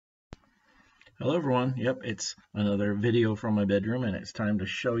Hello everyone, yep, it's another video from my bedroom and it's time to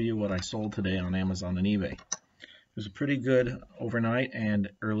show you what I sold today on Amazon and eBay. It was a pretty good overnight and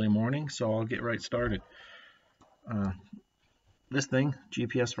early morning, so I'll get right started. This thing,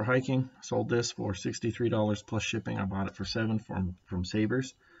 GPS for hiking, sold this for $63 plus shipping. I bought it for $7 from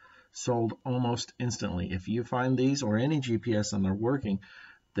Sabres. Sold almost instantly. If you find these or any GPS and they're working,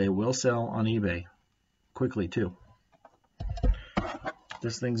 they will sell on eBay quickly too.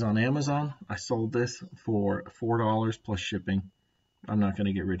 This thing's on Amazon. I sold this for $4 plus shipping. I'm not going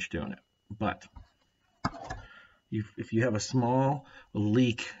to get rich doing it. But if you have a small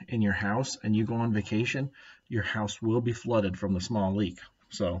leak in your house and you go on vacation, your house will be flooded from the small leak.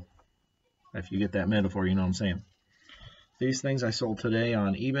 So if you get that metaphor, you know what I'm saying. These things I sold today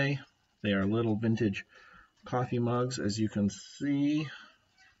on eBay. They are little vintage coffee mugs, as you can see.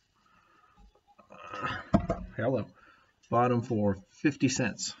 Hello. Bought them for 50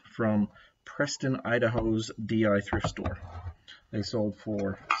 cents from Preston, Idaho's DI thrift store. They sold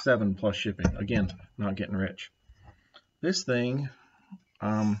for $7 plus shipping. Again, not getting rich. This thing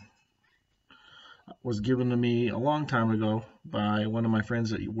was given to me a long time ago by one of my friends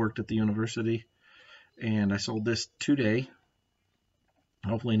that worked at the university, and I sold this today.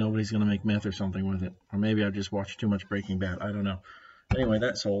 Hopefully nobody's going to make meth or something with it, or maybe I've just watched too much Breaking Bad. I don't know. Anyway,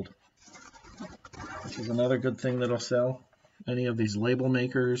 that sold. This is another good thing that'll sell. Any of these label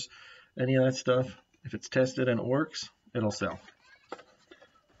makers, any of that stuff, if it's tested and it works, it'll sell.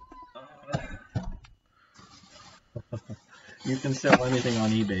 You can sell anything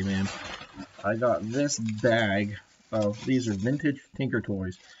on eBay, man. I got this bag of, these are vintage Tinker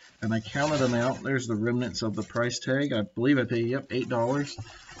Toys, and I counted them out. There's the remnants of the price tag. I believe I paid, $8.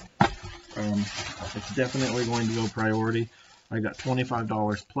 It's definitely going to go priority. I got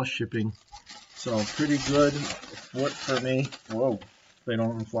 $25 plus shipping. So pretty good flip for me. Whoa, they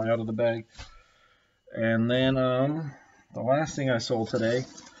don't fly out of the bag. And then the last thing I sold today,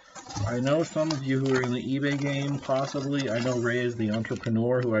 I know some of you who are in the eBay game, possibly. I know Ray is the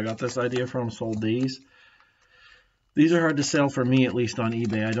entrepreneur who I got this idea from, sold these. These are hard to sell for me, at least on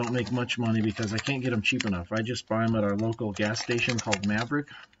eBay. I don't make much money because I can't get them cheap enough. I just buy them at our local gas station called Maverick.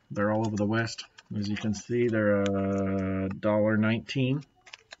 They're all over the West. As you can see, they're $1.19.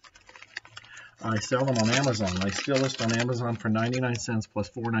 I sell them on Amazon. I still list on Amazon for 99 cents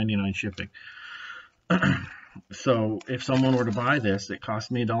plus $4.99 shipping. So if someone were to buy this, it cost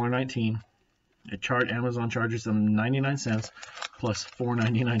me $1.19. Amazon charges them 99 cents plus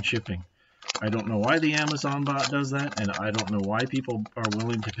 $4.99 shipping. I don't know why the Amazon bot does that, and I don't know why people are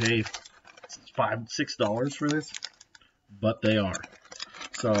willing to pay $6 for this, but they are.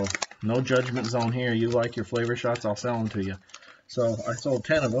 So no judgment zone here. You like your flavor shots, I'll sell them to you. So I sold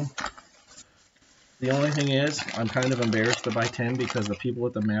 10 of them. The only thing is, I'm kind of embarrassed to buy 10 because the people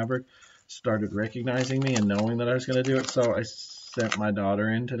at the Maverick started recognizing me and knowing that I was going to do it. So I sent my daughter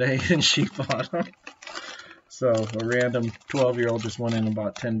in today and she bought them. So a random 12-year-old just went in and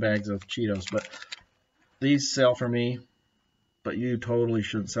bought 10 bags of Cheetos. But these sell for me, but you totally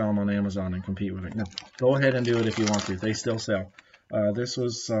should sell them on Amazon and compete with it. No, go ahead and do it if you want to. They still sell. This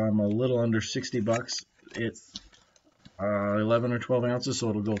was a little under 60 bucks. It's 11 or 12 ounces, so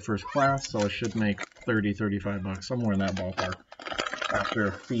it'll go first class, so it should make 30, 35 bucks, somewhere in that ballpark,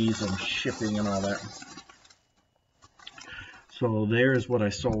 after fees and shipping and all that. So there's what I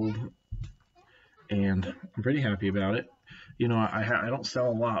sold, and I'm pretty happy about it. You know, I don't sell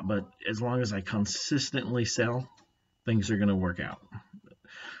a lot, but as long as I consistently sell, things are going to work out.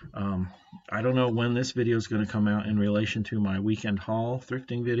 I don't know when this video is going to come out in relation to my weekend haul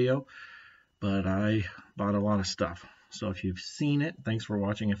thrifting video, but I bought a lot of stuff. So if you've seen it, thanks for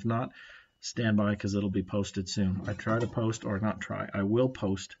watching. If not, stand by because it'll be posted soon. I try to post, or not try, I will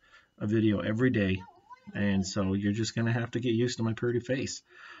post a video every day. And so you're just going to have to get used to my pretty face.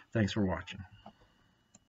 Thanks for watching.